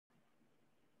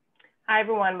Hi,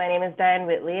 everyone. My name is Diane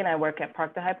Whitley, and I work at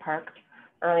Park to High Park,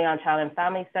 EarlyON Child and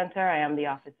Family Center. I am the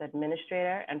office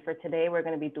administrator, and for today, we're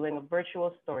going to be doing a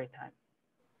virtual story time.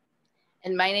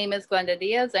 And my name is Glenda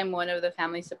Diaz. I'm one of the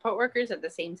family support workers at the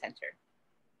same center.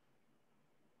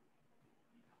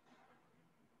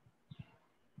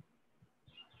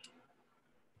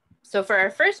 So for our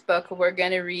first book, we're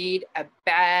going to read A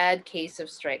Bad Case of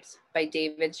Stripes by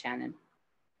David Shannon.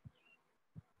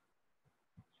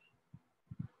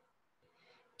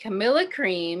 Camilla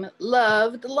Cream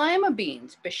loved lima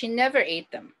beans, but she never ate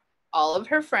them. All of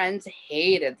her friends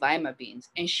hated lima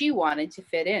beans, and she wanted to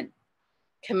fit in.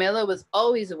 Camilla was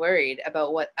always worried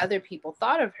about what other people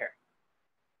thought of her.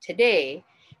 Today,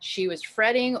 she was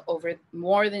fretting over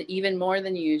even more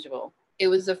than usual. It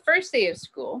was the first day of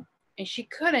school, and she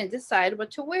couldn't decide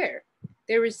what to wear.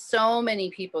 There were so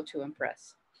many people to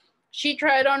impress. She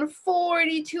tried on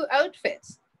 42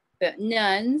 outfits, but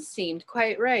none seemed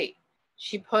quite right.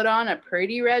 She put on a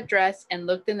pretty red dress and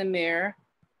looked in the mirror.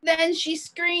 Then she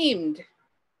screamed.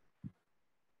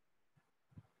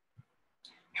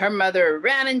 Her mother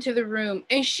ran into the room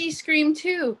and she screamed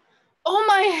too. "Oh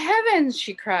my heavens,"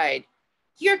 she cried.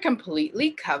 "You're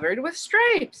completely covered with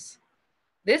stripes."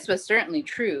 This was certainly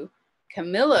true.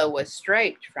 Camilla was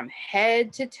striped from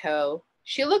head to toe.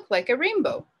 She looked like a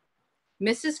rainbow.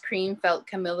 Mrs. Cream felt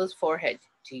Camilla's forehead.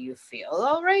 "Do you feel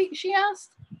all right?" she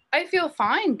asked. "I feel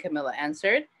fine," Camilla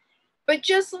answered. "But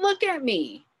just look at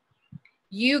me."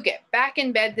 "You get back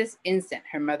in bed this instant,"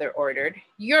 her mother ordered.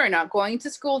 "You're not going to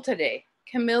school today."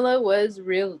 Camilla was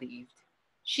relieved.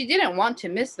 She didn't want to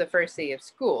miss the first day of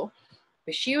school,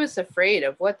 but she was afraid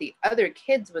of what the other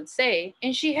kids would say,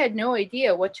 and she had no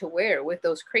idea what to wear with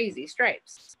those crazy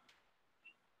stripes.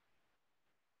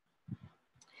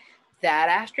 That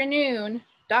afternoon,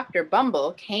 Dr.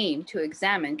 Bumble came to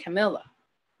examine Camilla.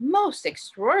 "Most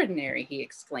extraordinary," he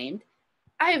exclaimed.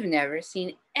 "I've never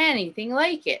seen anything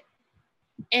like it.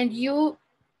 And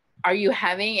are you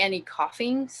having any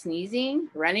coughing, sneezing,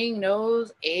 running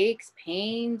nose, aches,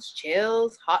 pains,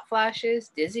 chills, hot flashes,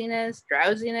 dizziness,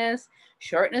 drowsiness,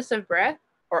 shortness of breath,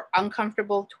 or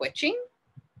uncomfortable twitching?"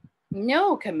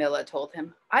 "No," Camilla told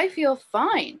him. "I feel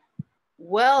fine."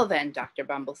 "Well then," Dr.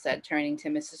 Bumble said, turning to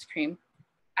Mrs. Cream,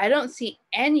 "I don't see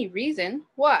any reason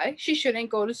why she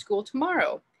shouldn't go to school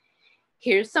tomorrow.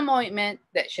 Here's some ointment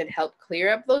that should help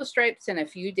clear up those stripes in a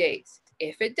few days.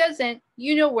 If it doesn't,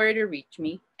 you know where to reach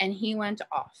me." And he went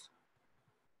off.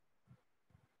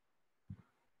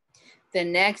 The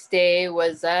next day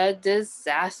was a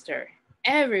disaster.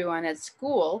 Everyone at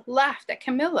school laughed at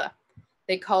Camilla.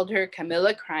 They called her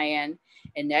Camilla Cryan,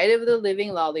 a Night of the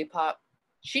Living Lollipop.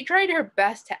 She tried her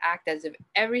best to act as if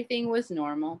everything was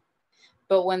normal.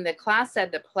 But when the class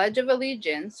said the Pledge of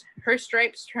Allegiance, her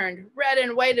stripes turned red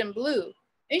and white and blue,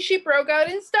 and she broke out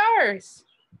in stars.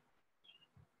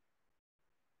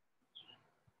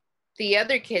 The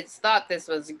other kids thought this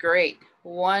was great.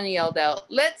 One yelled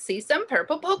out, "Let's see some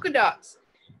purple polka dots."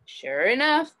 Sure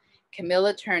enough,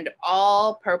 Camilla turned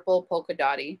all purple polka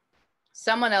dotty.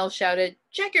 Someone else shouted,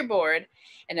 "Checkerboard,"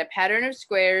 and a pattern of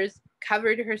squares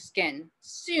covered her skin.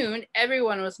 Soon,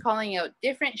 everyone was calling out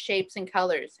different shapes and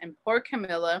colors, and poor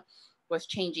Camilla was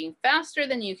changing faster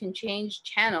than you can change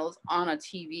channels on a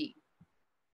TV.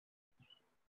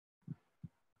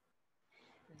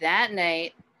 That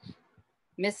night,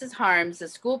 Mrs. Harms, the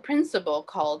school principal,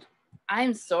 called.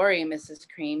 "I'm sorry, Mrs.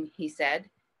 Cream," he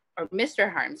said, or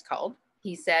Mr. Harms called.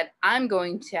 He said, "I'm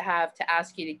going to have to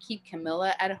ask you to keep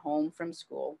Camilla at home from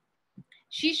school.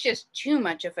 She's just too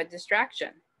much of a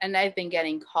distraction. And I've been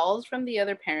getting calls from the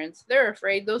other parents. They're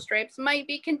afraid those stripes might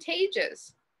be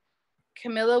contagious."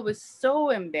 Camilla was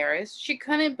so embarrassed. She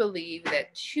couldn't believe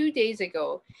that 2 days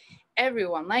ago,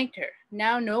 everyone liked her.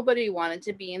 Now nobody wanted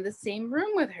to be in the same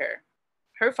room with her.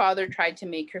 Her father tried to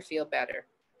make her feel better.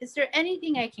 "Is there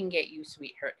anything I can get you,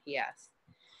 sweetheart?" he asked.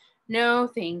 "No,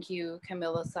 thank you,"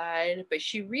 Camilla sighed, but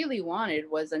she really wanted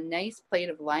was a nice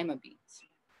plate of lima beans.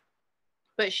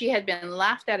 But she had been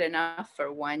laughed at enough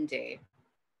for one day.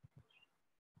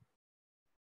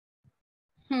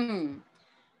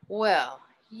 Well,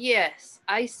 yes,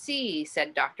 I see,"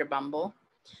 said Dr. Bumble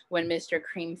when Mr.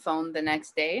 Cream phoned the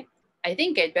next day. "I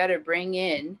think I'd better bring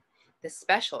in the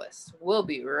specialist. We'll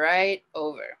be right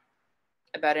over."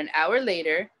 About an hour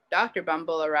later, Dr.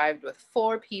 Bumble arrived with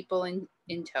 4 people in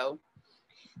tow.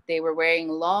 They were wearing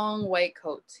long white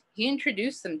coats. He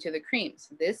introduced them to the Creams.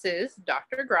 "This is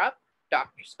Dr. Grop,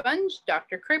 Dr. Sponge,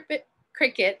 Dr.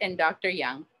 Cricket, and Dr.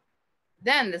 Young."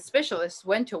 Then the specialists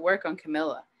went to work on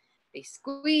Camilla. They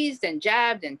squeezed and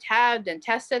jabbed and tabbed and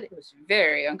tested. It was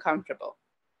very uncomfortable.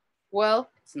 "Well,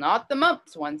 it's not the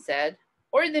mumps," one said.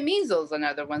 Or the measles,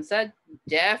 another one said.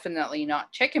 Definitely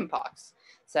not chickenpox,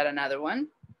 said another one.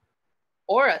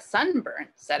 Or a sunburn,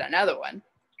 said another one.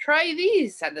 Try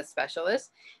these, said the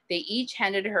specialist. They each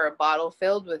handed her a bottle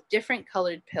filled with different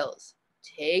colored pills.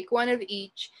 Take one of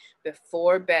each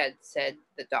before bed, said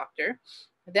the doctor.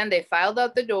 Then they filed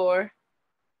out the door,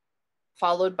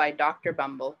 followed by Dr.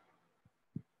 Bumble.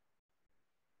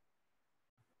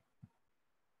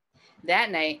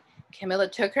 That night, Camilla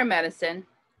took her medicine.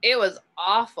 It was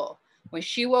awful. When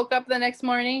she woke up the next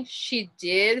morning, she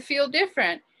did feel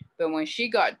different, but when she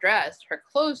got dressed, her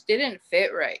clothes didn't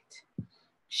fit right.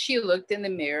 She looked in the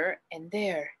mirror, and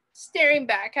there, staring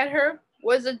back at her,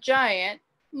 was a giant,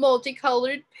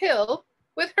 multicolored pill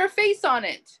with her face on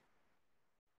it.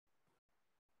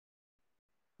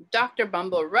 Dr.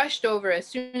 Bumble rushed over as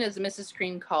soon as Mrs.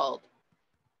 Cream called.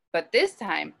 But this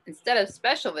time, instead of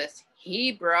specialists,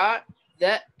 he brought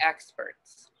the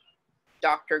experts.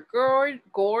 Dr.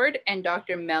 Gord and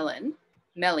Dr.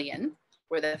 Melian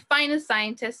were the finest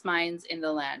scientist minds in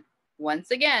the land.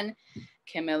 Once again,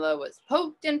 Camilla was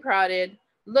poked and prodded,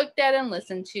 looked at and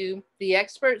listened to. The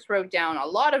experts wrote down a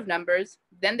lot of numbers.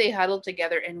 Then they huddled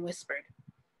together and whispered.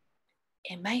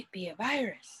 It might be a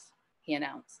virus, he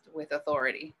announced with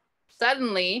authority.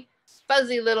 Suddenly,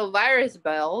 fuzzy little virus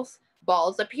balls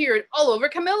appeared all over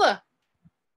Camilla.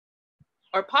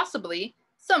 Or possibly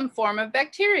some form of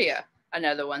bacteria,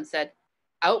 another one said.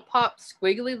 Out popped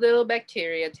squiggly little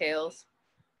bacteria tails.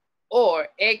 Or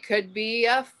it could be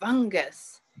a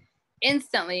fungus.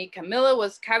 Instantly, Camilla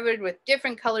was covered with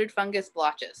different colored fungus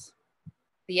blotches.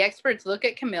 The experts looked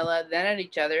at Camilla, then at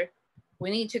each other.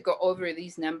 We need to go over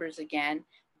these numbers again,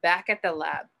 back at the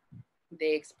lab,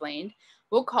 they explained.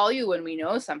 We'll call you when we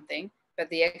know something, but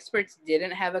the experts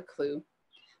didn't have a clue,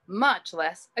 much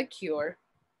less a cure.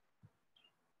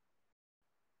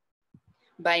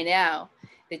 By now,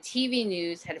 the TV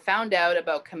news had found out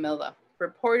about Camilla.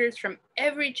 Reporters from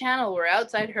every channel were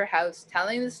outside her house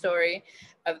telling the story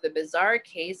of the bizarre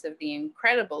case of the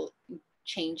incredible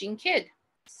changing kid.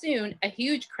 Soon, a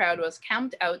huge crowd was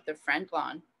camped out the front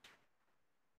lawn.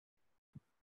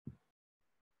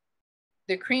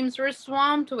 The Creams were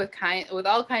swamped with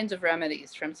all kinds of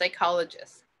remedies from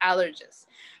psychologists, allergists,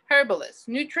 herbalists,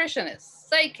 nutritionists,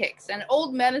 psychics, an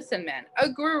old medicine man, a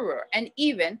guru, and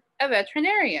even a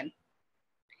veterinarian.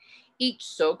 Each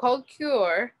so-called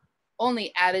cure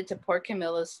only added to poor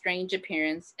Camilla's strange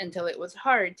appearance until it was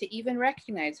hard to even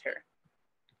recognize her.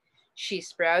 She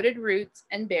sprouted roots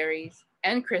and berries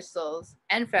and crystals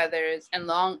and feathers and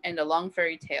a long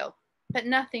furry tail, but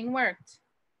nothing worked.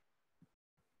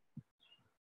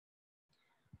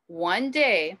 One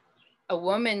day, a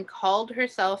woman called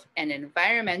herself an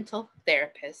environmental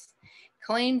therapist,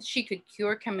 claimed she could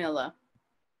cure Camilla.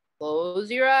 Close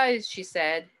your eyes, she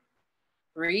said.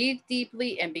 Breathe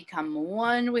deeply and become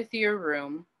one with your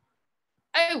room.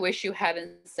 I wish you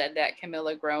hadn't said that,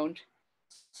 Camilla groaned.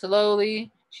 Slowly,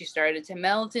 she started to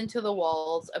melt into the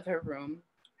walls of her room.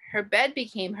 Her bed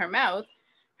became her mouth,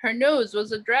 her nose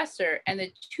was a dresser, and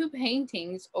the two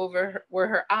paintings were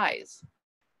her eyes.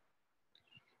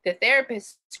 The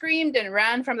therapist screamed and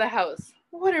ran from the house.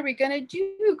 What are we going to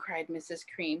do? Cried Mrs.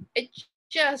 Cream. It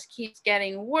just keeps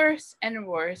getting worse and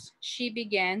worse. She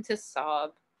began to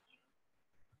sob.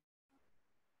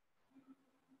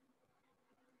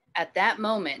 At that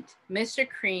moment, Mr.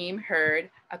 Cream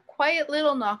heard a quiet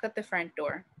little knock at the front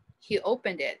door. He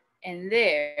opened it, and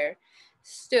there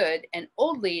stood an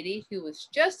old lady who was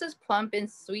just as plump and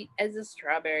sweet as a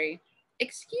strawberry.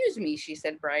 Excuse me, she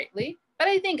said brightly, but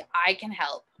I think I can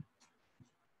help.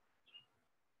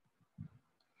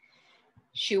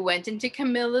 She went into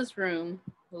Camilla's room,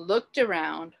 looked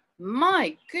around.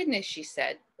 My goodness, she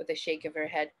said with a shake of her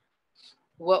head.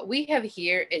 What we have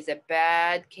here is a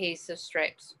bad case of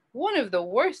stripes, one of the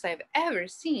worst I've ever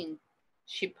seen.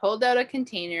 She pulled out a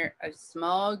container of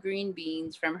small green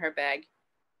beans from her bag.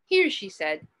 Here, she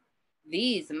said,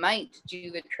 these might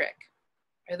do the trick.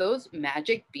 Are those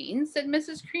magic beans? Said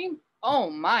Mrs. Cream. Oh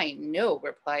my, no,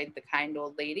 replied the kind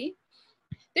old lady.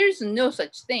 There's no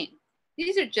such thing.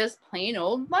 These are just plain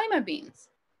old lima beans.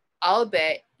 I'll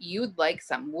bet you'd like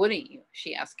some, wouldn't you?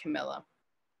 She asked Camilla.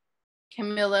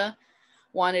 Camilla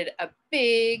wanted a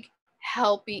big,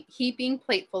 heaping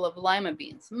plateful of lima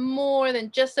beans, more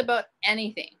than just about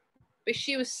anything, but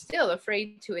she was still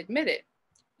afraid to admit it.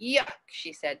 Yuck,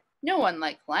 she said. No one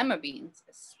likes lima beans,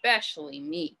 especially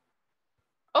me.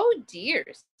 Oh dear,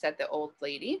 said the old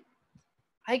lady.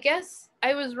 I guess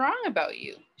I was wrong about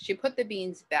you. She put the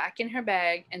beans back in her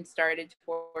bag and started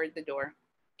toward the door.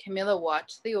 Camilla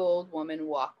watched the old woman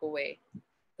walk away.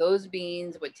 Those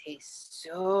beans would taste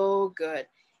so good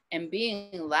and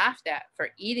being laughed at for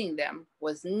eating them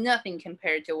was nothing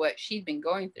compared to what she'd been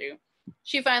going through.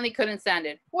 She finally couldn't stand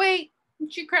it. "Wait,"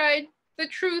 she cried. "The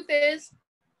truth is,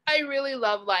 I really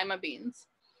love lima beans."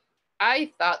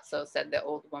 "I thought so," said the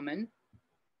old woman.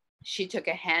 She took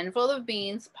a handful of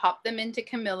beans, popped them into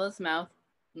Camilla's mouth.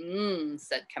 "Mmm,"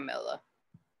 said Camilla.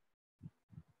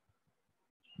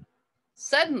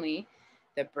 Suddenly,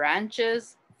 the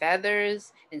branches,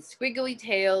 feathers, and squiggly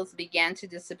tails began to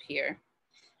disappear.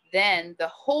 Then the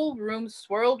whole room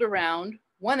swirled around.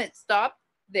 When it stopped,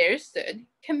 there stood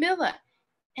Camilla,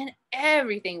 and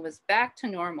everything was back to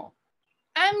normal.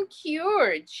 "I'm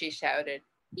cured," she shouted.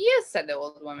 "Yes," said the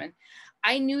old woman.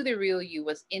 "I knew the real you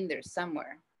was in there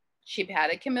somewhere." She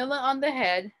patted Camilla on the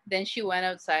head, then she went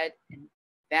outside and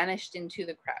vanished into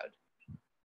the crowd.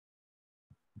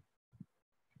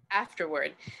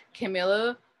 Afterward,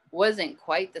 Camilla wasn't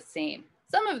quite the same.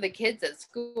 Some of the kids at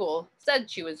school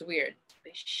said she was weird,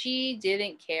 but she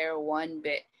didn't care one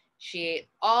bit. She ate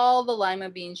all the lima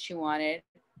beans she wanted,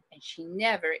 and she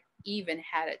never even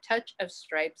had a touch of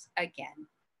stripes again.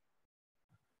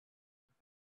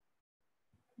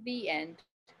 The end.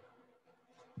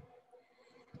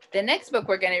 The next book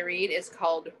we're going to read is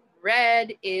called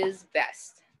Red is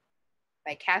Best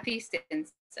by Kathy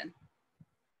Stinson.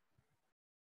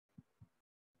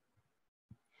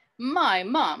 My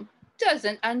mom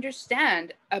doesn't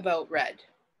understand about red.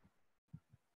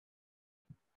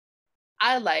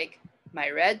 I like my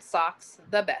red socks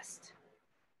the best.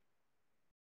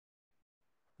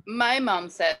 My mom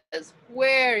says,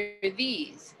 "Wear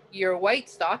these. Your white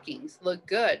stockings look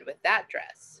good with that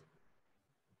dress."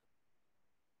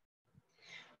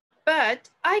 But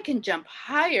I can jump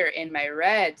higher in my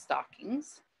red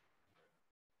stockings.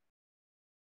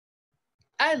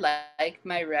 I like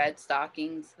my red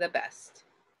stockings the best.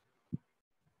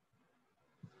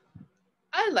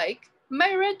 I like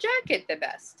my red jacket the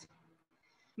best.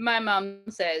 My mom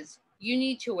says, "You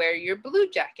need to wear your blue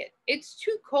jacket. It's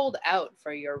too cold out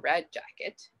for your red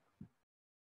jacket."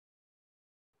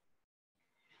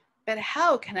 But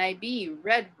how can I be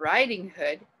Red Riding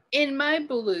Hood in my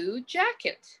blue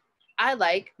jacket? I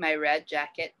like my red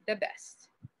jacket the best.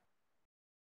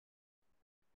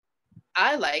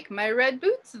 I like my red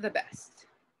boots the best.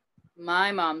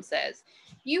 My mom says,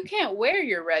 "You can't wear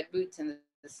your red boots in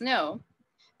the snow.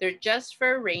 They're just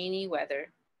for rainy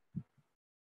weather."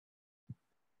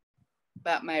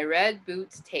 But my red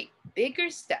boots take bigger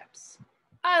steps.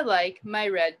 I like my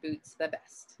red boots the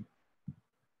best.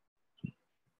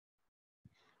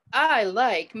 I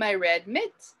like my red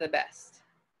mitts the best.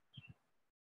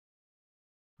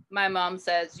 My mom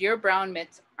says, "Your brown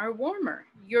mitts are warmer.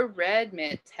 Your red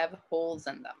mitts have holes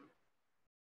in them."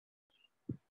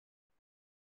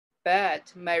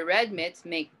 But my red mitts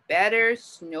make better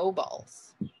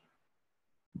snowballs.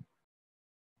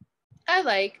 I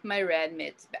like my red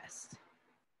mitts best.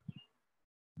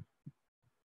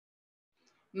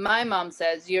 My mom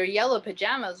says, "Your yellow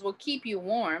pajamas will keep you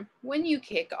warm when you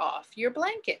kick off your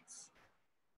blankets."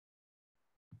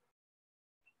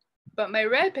 But my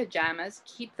red pajamas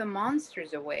keep the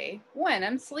monsters away when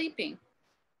I'm sleeping.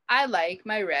 I like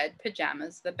my red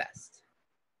pajamas the best.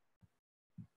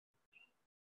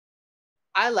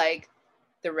 I like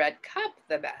the red cup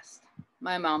the best.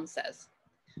 My mom says,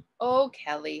 "Oh,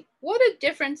 Kelly, what a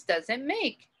difference does it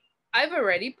make? I've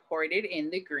already poured it in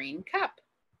the green cup."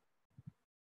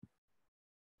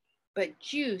 But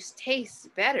juice tastes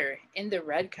better in the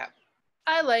red cup.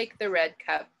 I like the red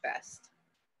cup best.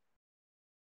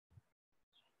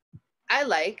 I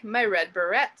like my red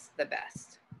barrettes the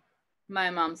best. My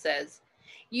mom says,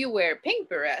 "You wear pink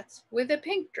barrettes with a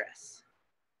pink dress."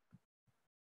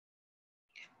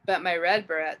 But my red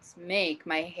barrettes make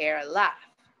my hair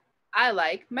laugh. I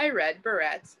like my red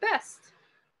barrettes best.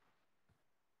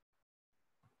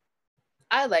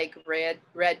 I like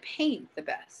red paint the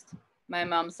best. My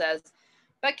mom says,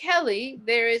 "But Kelly,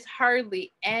 there is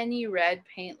hardly any red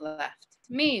paint left.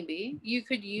 Maybe you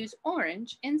could use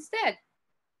orange instead."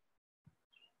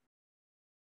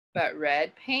 But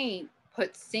red paint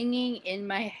puts singing in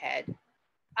my head.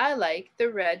 I like the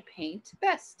red paint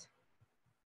best.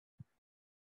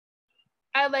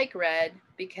 I like red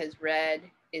because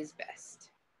red is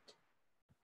best.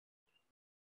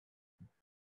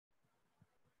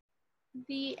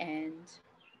 The end.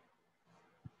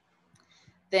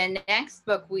 The next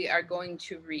book we are going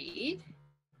to read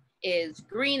is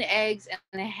Green Eggs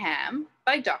and a Ham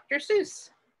by Dr. Seuss.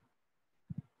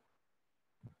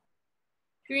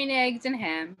 Green Eggs and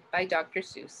Ham by Dr.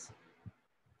 Seuss.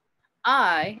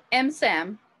 I am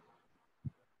Sam.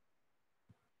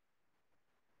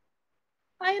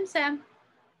 I am Sam.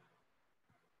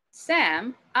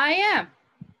 Sam, I am.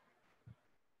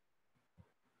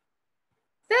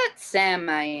 That Sam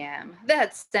I am.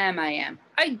 That Sam I am.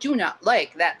 I do not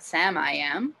like that Sam I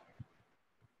am.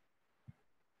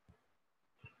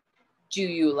 Do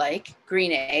you like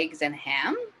green eggs and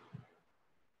ham?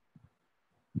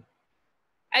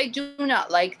 I do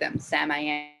not like them, Sam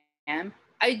I am.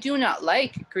 I do not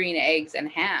like green eggs and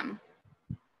ham.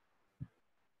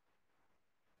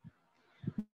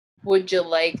 Would you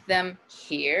like them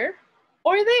here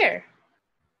or there?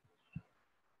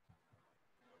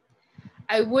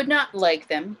 I would not like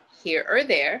them here or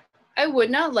there. I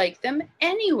would not like them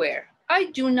anywhere.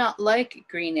 I do not like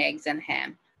green eggs and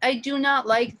ham. I do not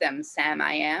like them, Sam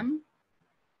I am.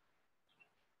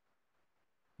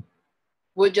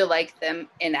 Would you like them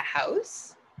in a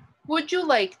house? Would you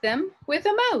like them with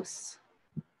a mouse?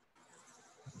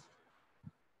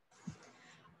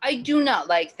 I do not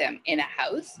like them in a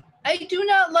house. I do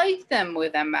not like them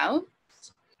with a mouse.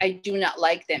 I do not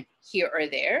like them here or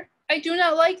there. I do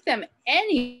not like them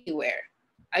anywhere.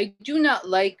 I do not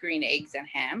like green eggs and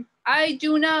ham. I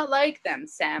do not like them,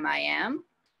 Sam I am.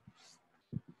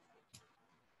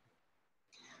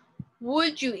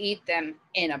 Would you eat them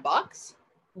in a box?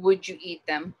 Would you eat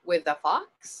them with a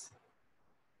fox?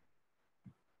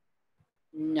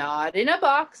 Not in a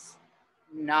box,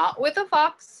 not with a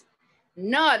fox,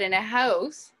 not in a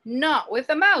house, not with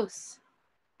a mouse.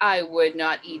 I would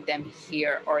not eat them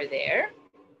here or there.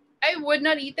 I would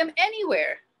not eat them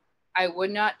anywhere. I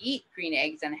would not eat green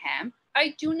eggs and ham.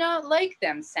 I do not like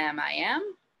them, Sam I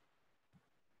am.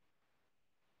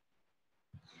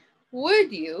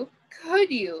 Would you, could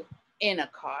you, in a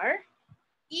car?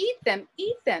 Eat them,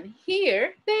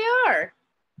 here they are.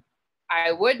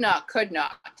 I would not, could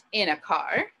not, in a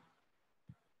car.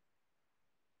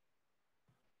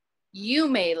 You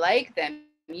may like them,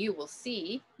 you will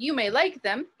see. You may like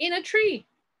them in a tree.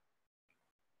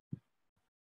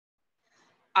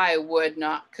 I would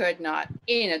not, could not,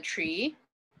 in a tree.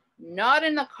 Not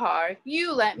in the car,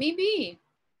 you let me be.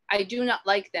 I do not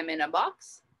like them in a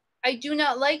box. I do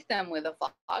not like them with a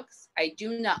fox. I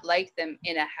do not like them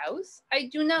in a house. I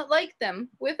do not like them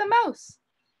with a mouse.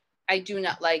 I do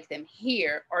not like them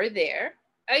here or there.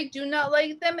 I do not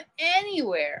like them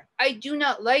anywhere. I do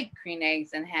not like green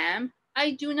eggs and ham.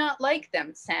 I do not like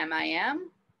them, Sam I am.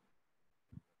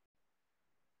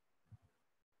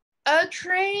 A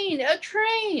train, a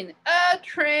train, a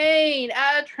train,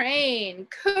 a train.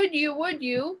 Could you, would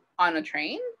you, on a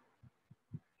train?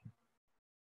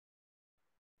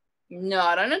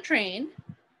 Not on a train,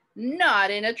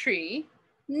 not in a tree,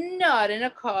 not in a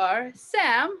car.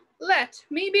 Sam, let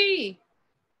me be.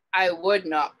 I would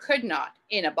not, could not,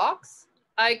 in a box.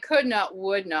 I could not,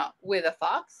 would not, with a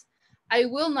fox. I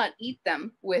will not eat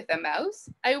them with a mouse.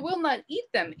 I will not eat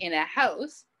them in a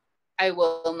house. I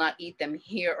will not eat them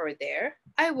here or there.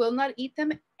 I will not eat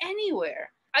them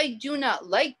anywhere. I do not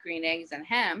like green eggs and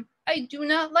ham. I do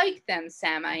not like them,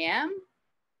 Sam I am.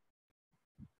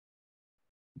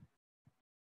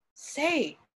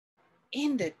 Say,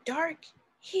 in the dark,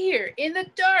 here in the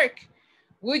dark.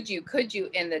 Would you, could you,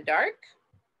 in the dark?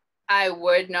 I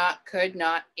would not, could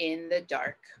not, in the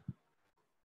dark.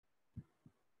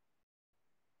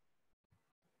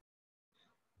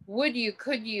 Would you,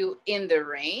 could you, in the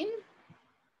rain?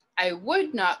 I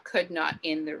would not, could not,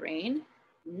 in the rain.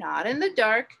 Not in the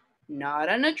dark, not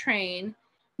on a train,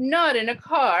 not in a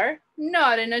car,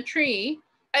 not in a tree.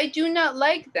 I do not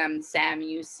like them, Sam,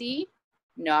 you see.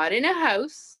 Not in a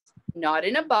house, not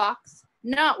in a box,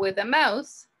 not with a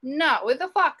mouse, not with a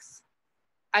fox.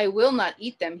 I will not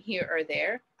eat them here or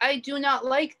there. I do not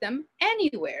like them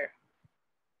anywhere.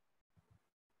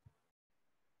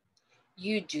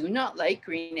 You do not like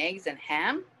green eggs and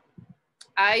ham?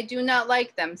 I do not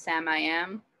like them, Sam I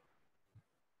am.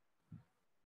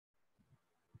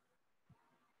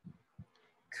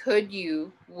 Could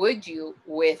you, would you,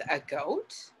 with a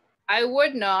goat? I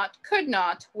would not, could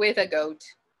not, with a goat.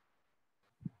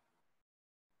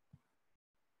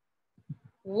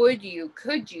 Would you,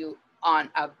 could you, on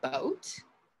a boat?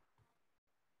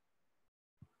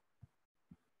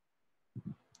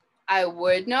 I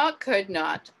would not, could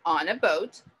not, on a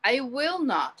boat. I will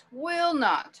not,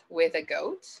 with a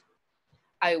goat.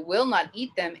 I will not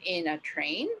eat them in a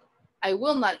train. I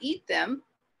will not eat them.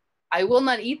 I will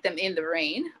not eat them in the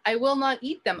rain. I will not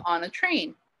eat them on a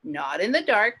train. Not in the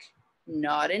dark,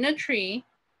 not in a tree,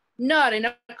 not in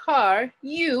a car.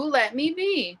 You let me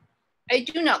be. I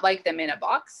do not like them in a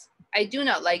box. I do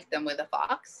not like them with a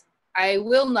fox. I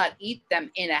will not eat them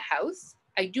in a house.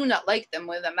 I do not like them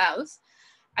with a mouse.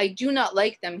 I do not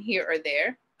like them here or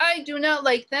there. I do not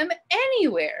like them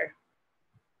anywhere.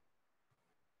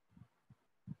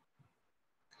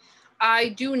 I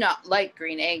do not like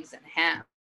green eggs and ham.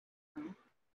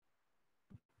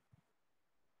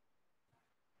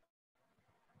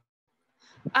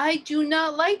 I do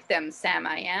not like them, Sam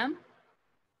I am.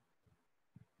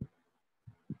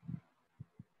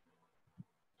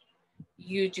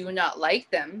 You do not like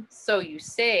them, so you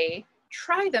say,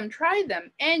 try them,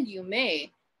 and you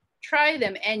may. Try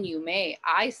them and you may,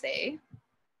 I say.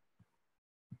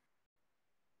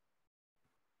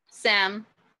 Sam,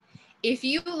 if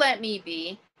you let me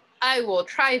be, I will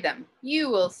try them, you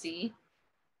will see.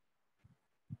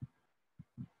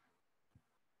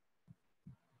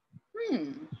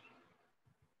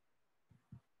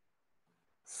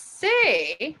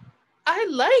 Say, I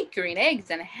like green eggs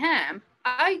and ham.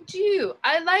 I do,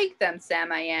 I like them,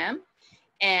 Sam I am.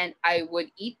 And I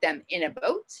would eat them in a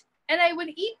boat, and I would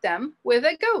eat them with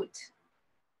a goat.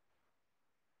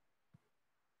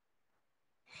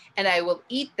 And I will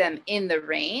eat them in the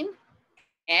rain,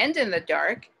 and in the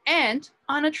dark, and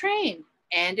on a train,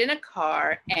 and in a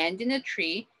car, and in a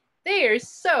tree. They are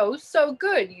so, so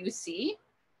good, you see.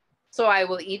 So I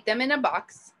will eat them in a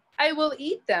box. I will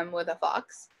eat them with a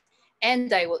fox.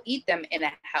 And I will eat them in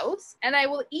a house, and I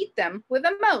will eat them with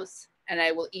a mouse. And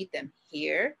I will eat them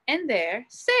here and there.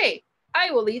 Say, I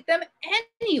will eat them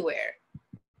anywhere.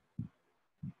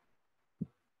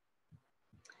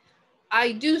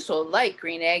 I do so like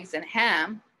green eggs and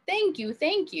ham. Thank you,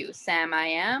 Sam I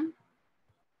am.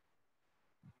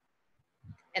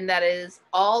 And that is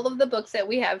all of the books that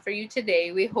we have for you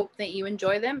today. We hope that you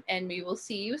enjoy them, and we will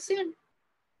see you soon.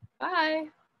 Bye.